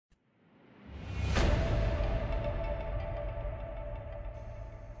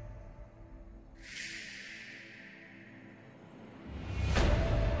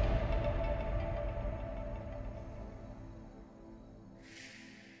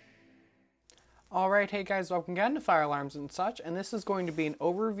Alright, hey guys, welcome again to Fire Alarms and Such, and this is going to be an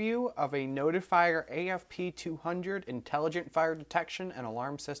overview of a Notifier AFP-200 Intelligent Fire Detection and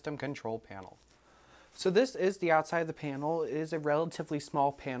Alarm System Control Panel. So this is the outside of the panel. It is a relatively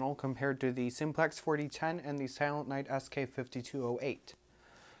small panel compared to the Simplex 4010 and the Silent Night SK5208.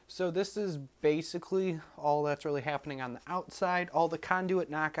 So this is basically all that's really happening on the outside. All the conduit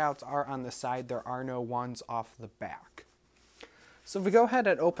knockouts are on the side. There are no ones off the back. So if we go ahead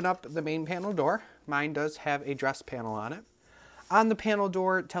and open up the main panel door, mine does have a dress panel on it. On the panel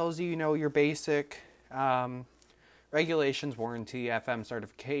door, it tells you, your basic regulations, warranty, FM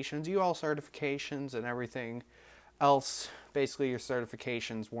certifications, UL certifications, and everything else. Basically your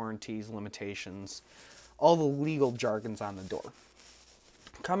certifications, warranties, limitations, all the legal jargons on the door.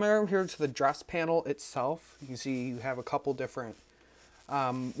 Coming over here to the dress panel itself, you can see you have a couple different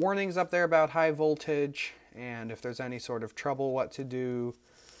warnings up there about high voltage, and if there's any sort of trouble, what to do,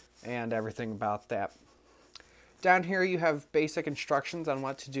 and everything about that. Down here you have basic instructions on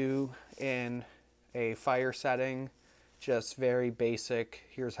what to do in a fire setting, just very basic.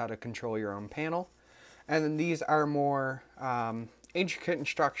 Here's how to control your own panel. And then these are more intricate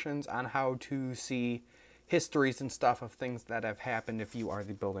instructions on how to see histories and stuff of things that have happened if you are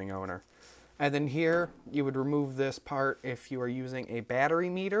the building owner. And then here you would remove this part if you are using a battery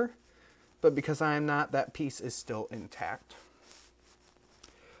meter, but because I'm not, that piece is still intact.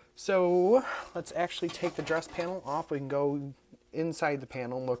 So let's actually take the dress panel off. We can go inside the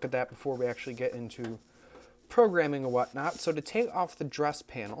panel and look at that before we actually get into programming and whatnot. So to take off the dress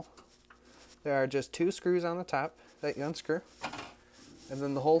panel, there are just two screws on the top that you unscrew, and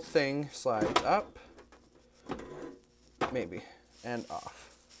then the whole thing slides up, maybe, and off.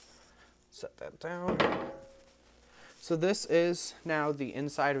 Set that down. So this is now the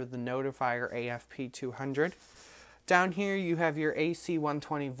inside of the Notifier AFP-200. Down here you have your AC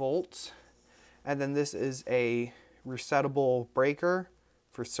 120 volts, and then this is a resettable breaker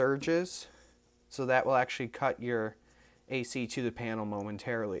for surges. So that will actually cut your AC to the panel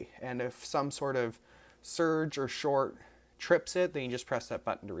momentarily. And if some sort of surge or short trips it, then you just press that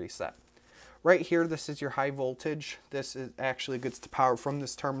button to reset. Right here, this is your high voltage. This actually gets the power from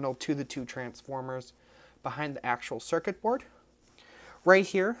this terminal to the two transformers behind the actual circuit board. Right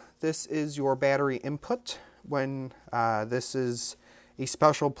here, this is your battery input. When this is a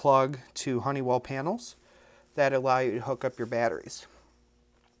special plug to Honeywell panels that allow you to hook up your batteries.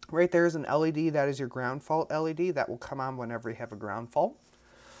 Right there is an LED, that is your ground fault LED, that will come on whenever you have a ground fault.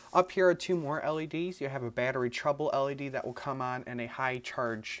 Up here are two more LEDs. You have a battery trouble LED that will come on and a high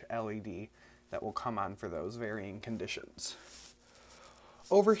charge LED that will come on for those varying conditions.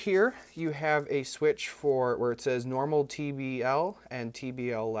 Over here you have a switch for where it says normal TBL and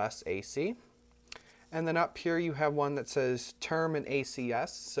TBL less AC. And then up here you have one that says term and ACS.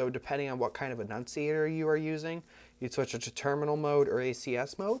 So depending on what kind of annunciator you are using, you switch it to terminal mode or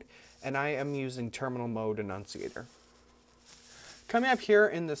ACS mode. And I am using terminal mode annunciator. Coming up here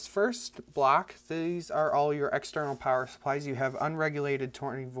in this first block, these are all your external power supplies. You have unregulated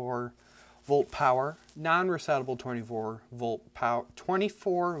 24 volt power, non-resettable 24 volt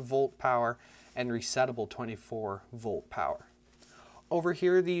power, and resettable 24 volt power. Over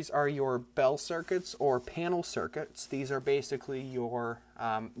here, these are your bell circuits or panel circuits. These are basically your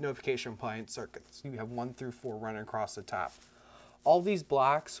notification appliance circuits. You have 1 through 4 running across the top. All these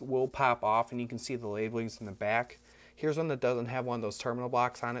blocks will pop off, and you can see the labelings in the back. Here's one that doesn't have one of those terminal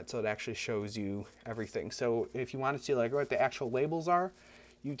blocks on it, so it actually shows you everything. So if you want to see what the actual labels are,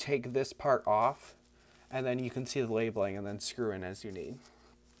 you take this part off, and then you can see the labeling and then screw in as you need.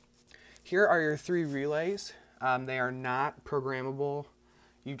 Here are your 3 relays. They are not programmable.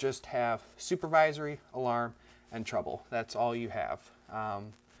 You just have supervisory, alarm, and trouble. That's all you have.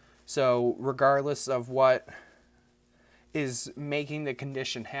 So regardless of what is making the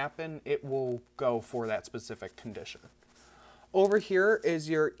condition happen, it will go for that specific condition. Over here is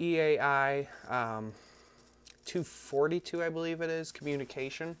your EAI 242, I believe it is,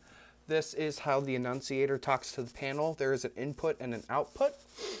 communication. This is how the annunciator talks to the panel. There is an input and an output,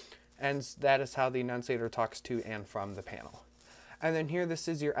 and that is how the annunciator talks to and from the panel. And then here, this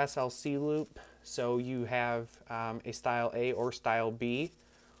is your SLC loop. So you have a style A or style B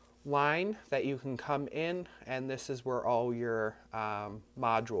line that you can come in, and this is where all your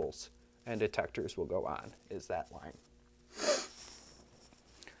modules and detectors will go on, is that line.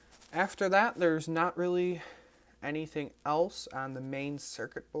 After that, there's not really anything else on the main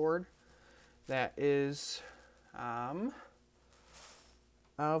circuit board that is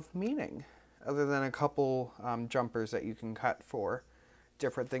of meaning, other than a couple jumpers that you can cut for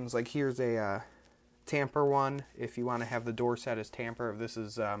different things. Like here's a tamper one if you want to have the door set as tamper. If this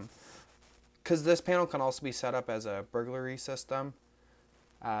is because this panel can also be set up as a burglary system.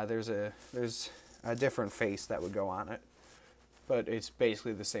 There's a different face that would go on it, but it's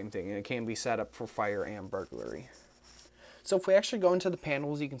basically the same thing, and it can be set up for fire and burglary. So if we actually go into the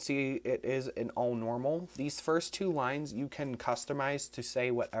panels, you can see it is an all normal. These first two lines you can customize to say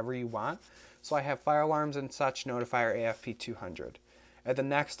whatever you want. So I have fire alarms and such, notifier AFP-200. And the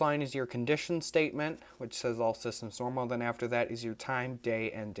next line is your condition statement, which says all systems normal. Then after that is your time,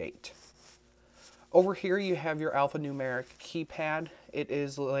 day, and date. Over here you have your alphanumeric keypad. It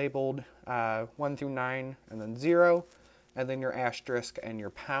is labeled 1 through 9 and then 0, and then your asterisk and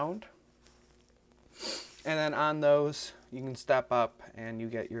your pound. And then on those, you can step up and you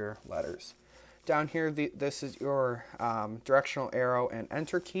get your letters. Down here, this is your directional arrow and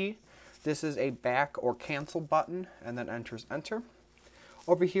enter key. This is a back or cancel button, and then enters enter.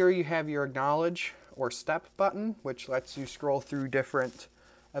 Over here, you have your acknowledge or step button, which lets you scroll through different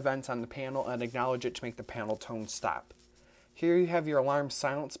events on the panel and acknowledge it to make the panel tone stop. Here you have your alarm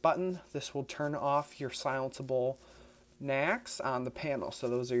silence button. This will turn off your silenceable knacks on the panel. So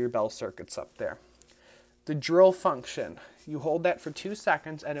those are your bell circuits up there. The drill function, you hold that for 2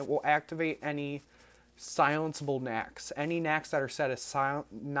 seconds and it will activate any silenceable knacks. Any knacks that are set as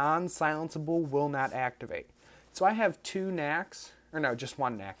non-silenceable will not activate. So I have 2 knacks, or no, just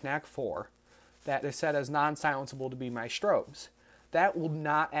 1 knack, knack 4, that is set as non-silenceable to be my strobes. That will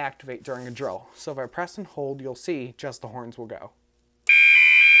not activate during a drill. So if I press and hold, you'll see just the horns will go.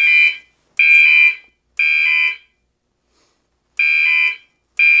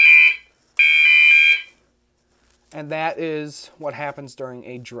 And that is what happens during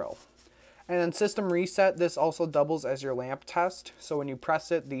a drill. And then system reset, this also doubles as your lamp test. So when you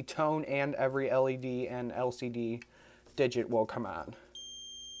press it, the tone and every LED and LCD digit will come on.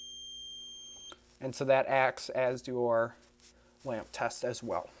 And so that acts as your lamp test as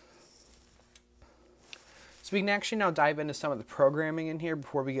well. So we can actually now dive into some of the programming in here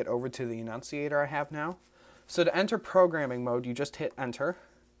before we get over to the Annunciator I have now. So to enter programming mode, you just hit enter.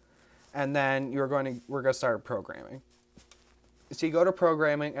 And then we're going to start programming. So you go to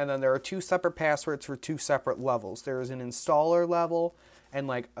programming, and then there are 2 separate passwords for 2 separate levels. There is an installer level and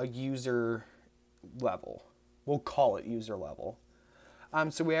like a user level. We'll call it user level.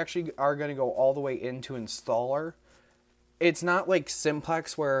 So we actually are going to go all the way into installer. It's not like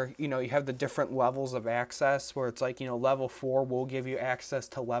Simplex where, you have the different levels of access where it's like, level 4 will give you access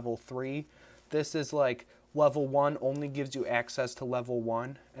to level 3. This is like level 1 only gives you access to level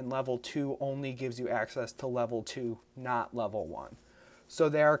 1, and level 2 only gives you access to level 2, not level 1. So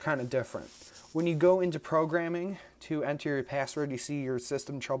they are kind of different. When you go into programming to enter your password, you see your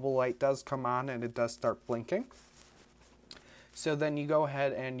system trouble light does come on and it does start blinking. So then you go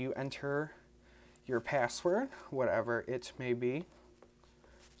ahead and you enter your password, whatever it may be.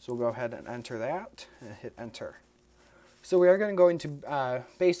 So we'll go ahead and enter that and hit enter. So we are going to go into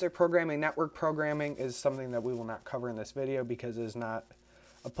basic programming. Network programming is something that we will not cover in this video because it is not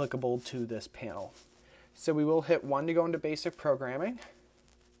applicable to this panel. So we will hit 1 to go into basic programming.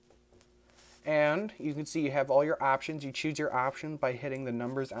 And you can see you have all your options. You choose your option by hitting the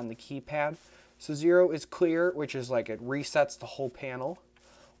numbers on the keypad. So 0 is clear, which is like it resets the whole panel.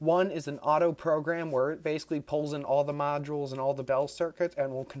 1 is an auto program where it basically pulls in all the modules and all the bell circuits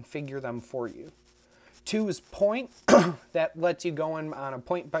and will configure them for you. 2 is point, that lets you go in on a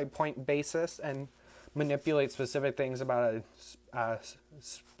point-by-point basis and manipulate specific things about a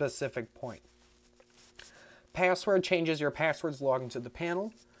specific point. Password changes your passwords logged into the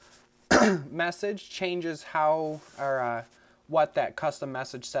panel. Message changes how or what that custom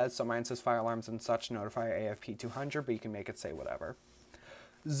message says. So mine says fire alarms and such, notifier AFP-200, but you can make it say whatever.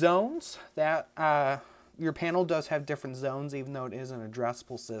 Zones, that your panel does have different zones, even though it is an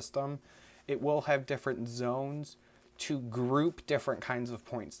addressable system. It will have different zones to group different kinds of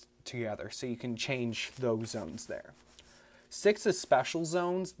points together, so you can change those zones there. 6 is special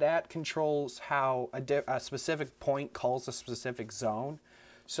zones. That controls how a specific point calls a specific zone.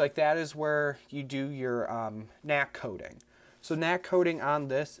 So like that is where you do your knack coding. So knack coding on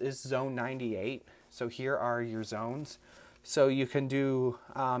this is zone 98. So here are your zones. So you can do,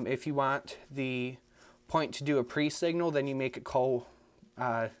 if you want the point to do a pre-signal, then you make it call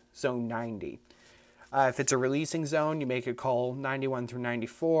zone 90. If it's a releasing zone, you make it call 91 through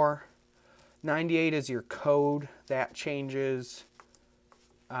 94. 98 is your code. That changes,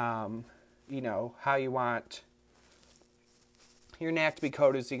 how you want your knack to be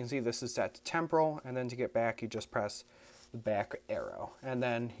coded. So you can see this is set to temporal, and then to get back, you just press the back arrow, and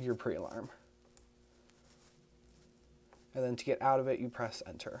then your pre-alarm. And then to get out of it, you press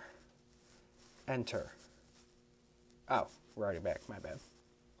enter. Enter. Oh, we're already back, my bad.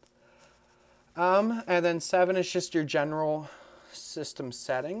 And then 7 is just your general system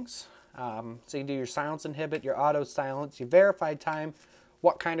settings. So you do your silence inhibit, your auto silence, your verified time,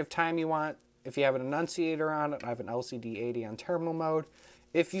 what kind of time you want. If you have an Annunciator on it, I have an LCD-80 on terminal mode.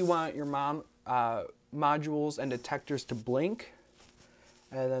 If you want your modules and detectors to blink,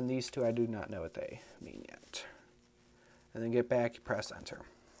 and then these two I do not know what they mean yet. And then get back, you press enter.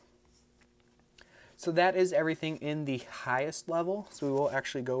 So that is everything in the highest level. So we will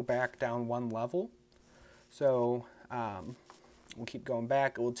actually go back down one level. So we'll keep going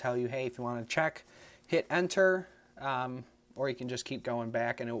back. It will tell you, hey, if you want to check, hit enter, or you can just keep going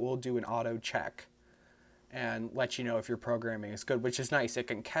back and it will do an auto check and let you know if your programming is good, which is nice. It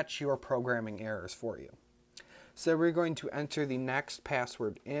can catch your programming errors for you. So we're going to enter the next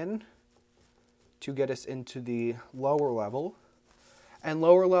password in to get us into the lower level. And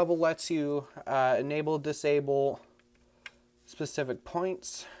lower level lets you enable, disable specific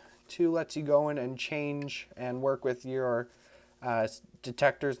points. 2 lets you go in and change and work with your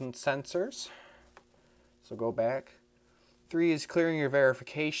detectors and sensors. So go back. 3 is clearing your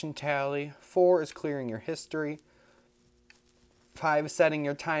verification tally. 4 is clearing your history. 5 is setting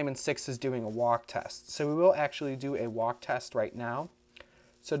your time, and 6 is doing a walk test. So we will actually do a walk test right now.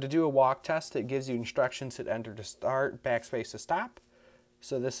 So to do a walk test, it gives you instructions: hit enter to start, backspace to stop.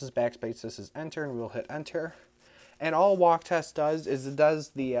 So this is backspace, this is enter, and we'll hit enter. And all walk test does is it does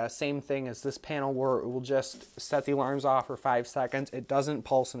the same thing as this panel, where it will just set the alarms off for 5 seconds. It doesn't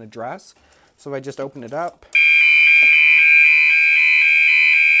pulse an address. So if I just open it up,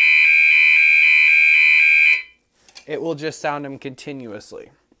 it will just sound them continuously.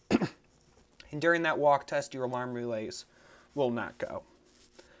 And during that walk test, your alarm relays will not go.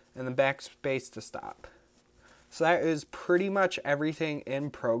 And then backspace to stop. So that is pretty much everything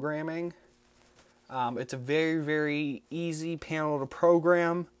in programming. It's a very, very easy panel to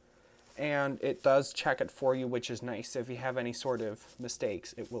program, and it does check it for you, which is nice. If you have any sort of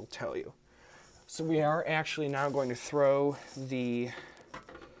mistakes, it will tell you. So we are actually now going to throw the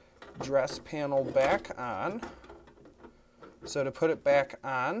address panel back on. So to put it back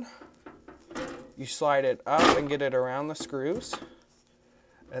on, you slide it up and get it around the screws,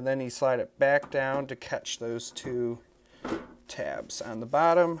 and then you slide it back down to catch those 2 tabs on the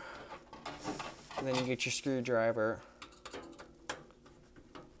bottom, and then you get your screwdriver,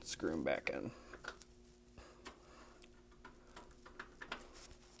 screw them back in.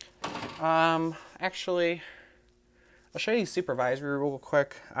 Actually, I'll show you supervisory real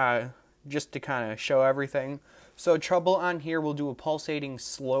quick, just to kind of show everything. So trouble on here will do a pulsating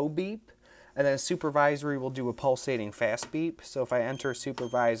slow beep, and then supervisory will do a pulsating fast beep. So if I enter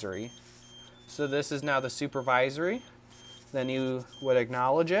supervisory, so this is now the supervisory, then you would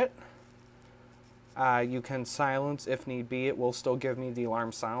acknowledge it. You can silence if need be. It will still give me the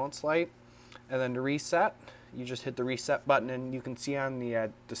alarm silence light. And then to reset, you just hit the reset button, and you can see on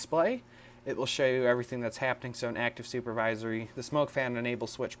the display, it will show you everything that's happening. So in active supervisory, the smoke fan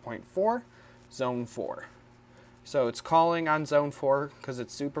enables switch point 4, zone 4. So it's calling on zone 4 because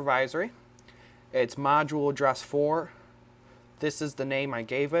it's supervisory. It's module address 4. This is the name I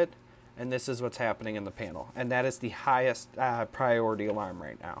gave it, and this is what's happening in the panel. And that is the highest priority alarm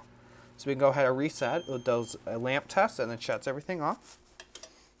right now. So we can go ahead and reset. It does a lamp test and then shuts everything off.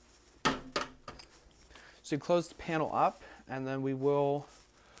 So you close the panel up, and then we will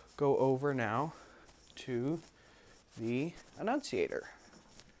go over now to the Annunciator.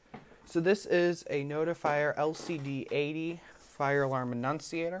 So this is a Notifier LCD-80 fire alarm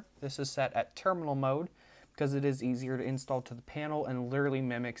Annunciator. This is set at terminal mode because it is easier to install to the panel and literally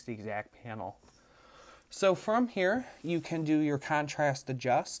mimics the exact panel. So from here, you can do your contrast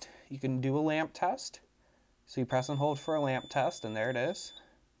adjust. You can do a lamp test. So you press and hold for a lamp test, and there it is.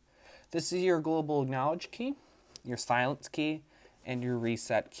 This is your global acknowledge key, your silence key, and your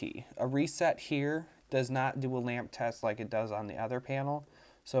reset key. A reset here does not do a lamp test like it does on the other panel.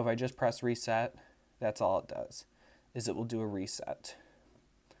 So if I just press reset, that's all it does, is it will do a reset.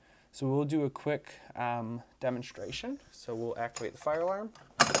 So we'll do a quick demonstration. So we'll activate the fire alarm.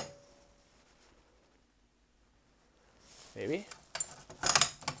 Maybe.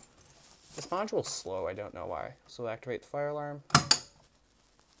 This module's slow, I don't know why. So we'll activate the fire alarm.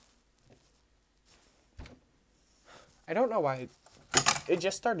 I don't know why it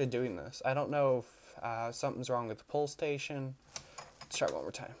just started doing this. I don't know if something's wrong with the pull station. Let's try one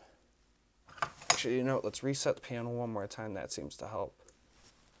more time. Actually, you know what? Let's reset the panel one more time. That seems to help.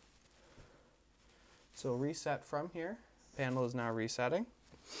 So reset from here. Panel is now resetting.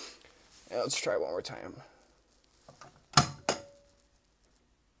 Yeah, let's try one more time.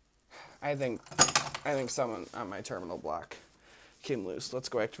 I think someone on my terminal block came loose. Let's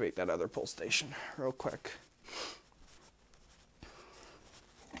go activate that other pull station real quick.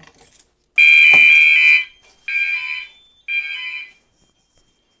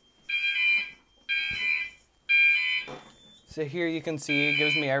 So here you can see it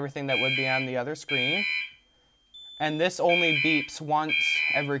gives me everything that would be on the other screen. And this only beeps once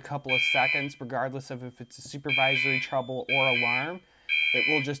every couple of seconds, regardless of if it's a supervisory trouble or alarm. It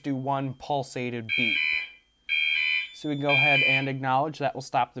will just do one pulsated beep. So we can go ahead and acknowledge. That will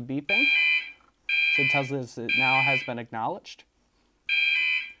stop the beeping. So it tells us it now has been acknowledged.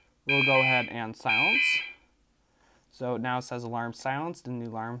 We'll go ahead and silence. So now it says alarm silenced and the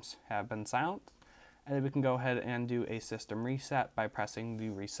alarms have been silenced. And then we can go ahead and do a system reset by pressing the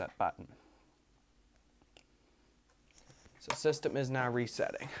reset button. So system is now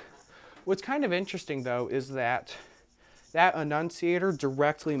resetting. What's kind of interesting though is that Annunciator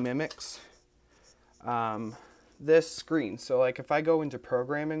directly mimics this screen. So like if I go into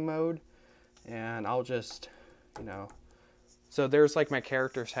programming mode and I'll just, so there's like my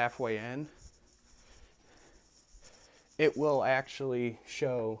characters halfway in, it will actually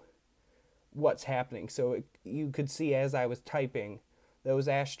show what's happening. So you could see as I was typing, those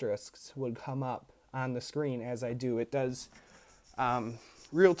asterisks would come up on the screen as I do. It does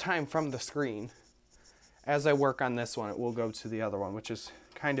real time from the screen. As I work on this one, it will go to the other one, which is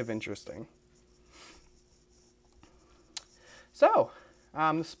kind of interesting. So,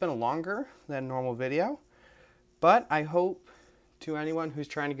 this has been a longer than normal video, but I hope to anyone who's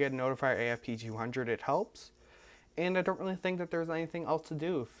trying to get a Notifier AFP-200 it helps. And I don't really think that there's anything else to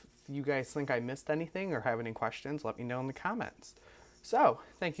do. If you guys think I missed anything or have any questions, let me know in the comments. So,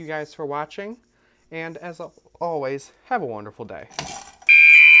 thank you guys for watching, and as always, have a wonderful day.